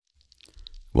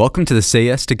Welcome to the Say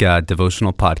Yes to God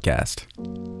devotional podcast.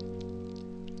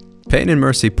 Pain and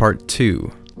Mercy Part 2,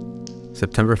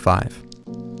 September 5.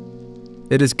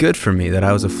 It is good for me that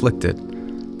I was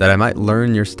afflicted, that I might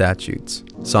learn your statutes.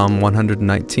 Psalm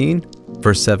 119,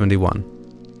 verse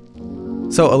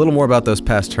 71. So a little more about those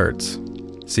past hurts.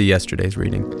 See yesterday's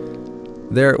reading.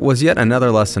 There was yet another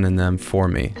lesson in them for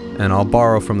me, and I'll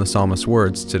borrow from the psalmist's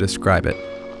words to describe it.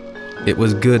 It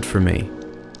was good for me.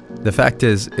 The fact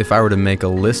is, if I were to make a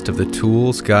list of the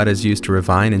tools God has used to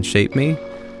refine and shape me,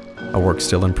 a work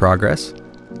still in progress,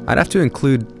 I'd have to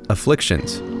include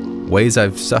afflictions, ways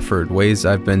I've suffered, ways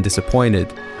I've been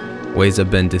disappointed, ways I've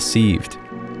been deceived.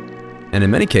 And in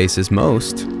many cases,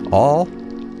 all,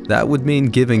 that would mean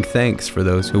giving thanks for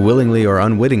those who willingly or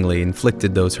unwittingly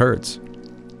inflicted those hurts.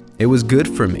 It was good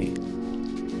for me.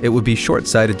 It would be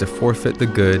short-sighted to forfeit the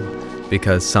good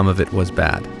because some of it was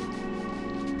bad.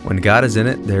 When God is in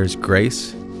it, there's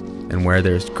grace, and where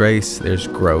there's grace, there's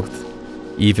growth,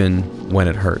 even when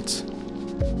it hurts.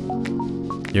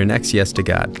 Your next yes to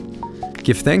God.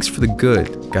 Give thanks for the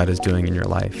good God is doing in your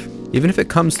life. Even if it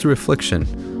comes through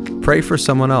affliction, pray for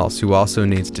someone else who also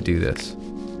needs to do this.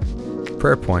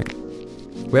 Prayer point.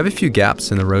 We have a few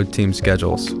gaps in the road team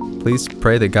schedules. Please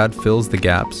pray that God fills the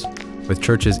gaps with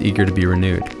churches eager to be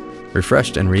renewed,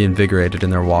 refreshed and reinvigorated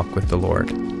in their walk with the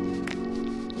Lord.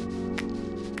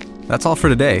 That's all for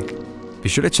today. Be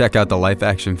sure to check out the Life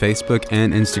Action Facebook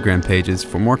and Instagram pages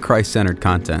for more Christ-centered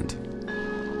content.